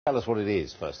Tell us what it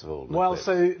is, first of all. Well,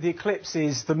 so the eclipse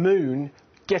is the moon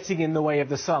getting in the way of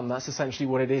the sun. That's essentially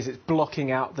what it is. It's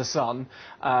blocking out the sun.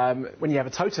 When you have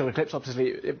a total eclipse, obviously,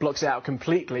 it blocks it out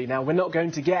completely. Now, we're not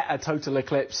going to get a total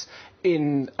eclipse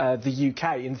in the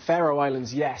UK. In Faroe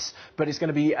Islands, yes, but it's going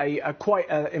to be a quite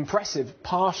impressive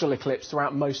partial eclipse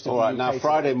throughout most of the UK. All right, now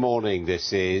Friday morning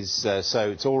this is,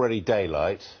 so it's already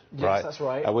daylight, right? Yes, that's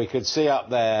right. And we could see up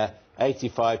there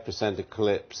 85%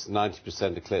 eclipse,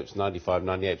 90% eclipse, 95,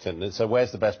 98%. So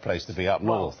where's the best place to be up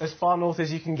north? As far north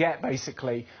as you can get,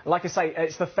 basically. Like I say,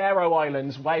 it's the Faroe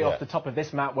Islands, way off the top of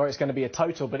this map, where it's going to be a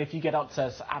total. But if you get up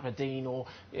to Aberdeen or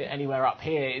anywhere up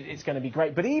here, it's going to be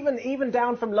great. But even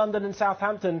down from London and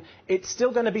Southampton, it's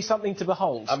still going to be something to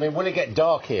behold. I mean, will it get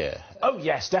dark here? Oh,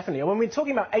 yes, definitely. When we're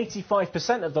talking about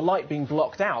 85% of the light being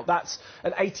blocked out, that's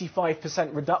an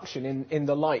 85% reduction in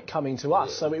the light coming to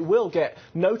us. So it will get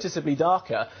noticeably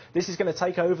darker. This is going to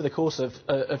take over the course of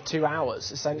 2 hours,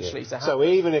 essentially. To so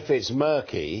even if it's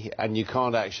murky and you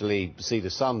can't actually see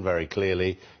the sun very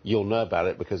clearly, you'll know about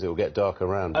it because it will get dark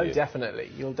around you. Oh, definitely.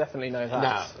 You'll definitely know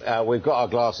that. Now, we've got our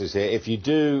glasses here. If you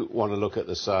do want to look at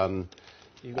the sun,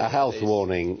 a health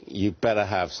warning, you better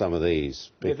have some of these.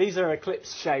 Yeah, these are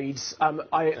Eclipse shades.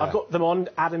 I've got them on.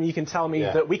 Adam, you can tell me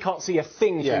that we can't see a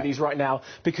thing through these right now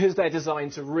because they're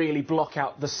designed to really block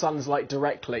out the sun's light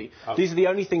directly. These are the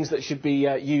only things that should be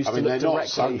used to look directly. They're not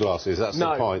sunglasses, that's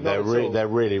the point. They're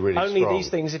really, really only strong.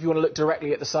 These things if you want to look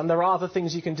directly at the sun. There are other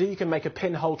things you can do. You can make a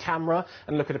pinhole camera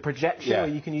and look at a projection, or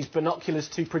you can use binoculars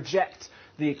to project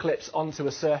the eclipse onto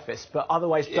a surface, but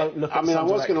otherwise don't look at the sun I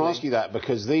was directly. going to ask you that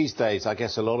because these days I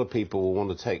guess a lot of people will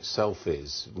want to take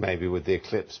selfies maybe with the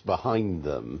eclipse behind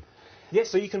them. Yes,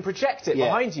 so you can project it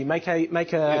behind you, make a...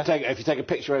 If you take a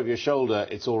picture over your shoulder,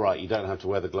 it's all right. You don't have to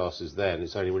wear the glasses then.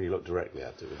 It's only when you look directly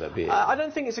at it. Would that be it? I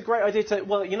don't think it's a great idea to...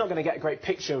 Well, you're not going to get a great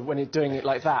picture when you're doing it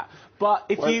like that. But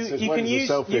if you can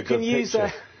use you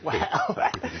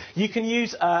can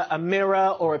use a mirror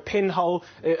or a pinhole,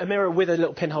 a mirror with a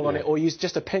little pinhole on it, or use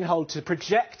just a pinhole to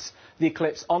project the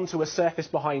eclipse onto a surface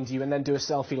behind you and then do a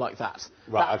selfie like that.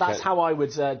 Right, That's how I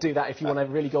would do that if you want to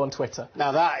really go on Twitter.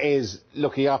 Now that is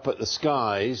looking up at the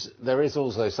skies. There is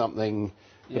also something...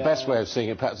 The best way of seeing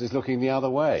it perhaps is looking the other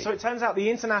way. So it turns out the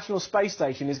International Space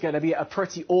Station is going to be at a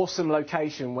pretty awesome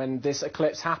location when this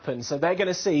eclipse happens. So they're going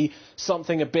to see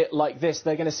something a bit like this.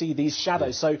 They're going to see these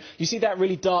shadows. So you see that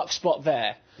really dark spot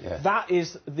there? That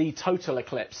is the total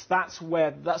eclipse. That's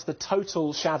the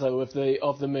total shadow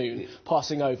of the moon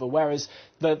passing over. Whereas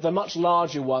the much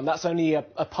larger one, that's only a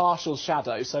partial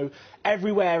shadow. So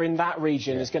everywhere in that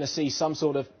region is going to see some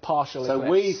sort of partial eclipse.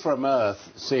 So we from Earth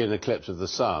see an eclipse of the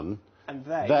sun. And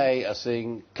they are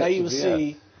seeing... They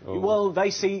see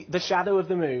the shadow of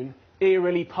the moon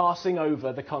eerily passing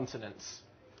over the continents.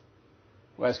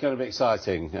 Well, it's going to be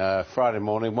exciting. Friday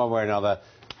morning, one way or another.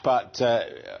 But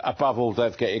above all,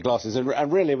 don't forget your glasses.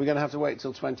 And really, we're going to have to wait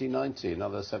till 2090,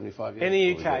 another 75 years. In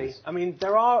the UK, I mean,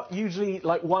 there are usually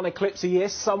like one eclipse a year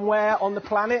somewhere on the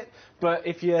planet. But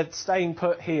if you're staying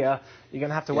put here, you're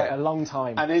going to have to wait a long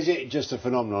time. And is it just a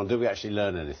phenomenon? Do we actually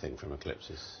learn anything from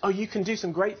eclipses? Oh, you can do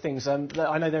some great things. I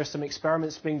know there are some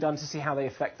experiments being done to see how they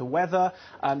affect the weather.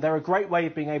 They're a great way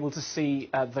of being able to see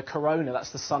the corona,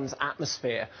 that's the sun's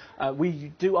atmosphere.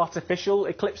 We do artificial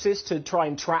eclipses to try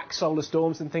and track solar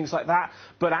storms and things like that.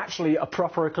 But actually, a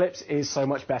proper eclipse is so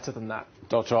much better than that.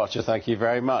 Dr. Archer, thank you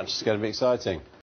very much. It's going to be exciting.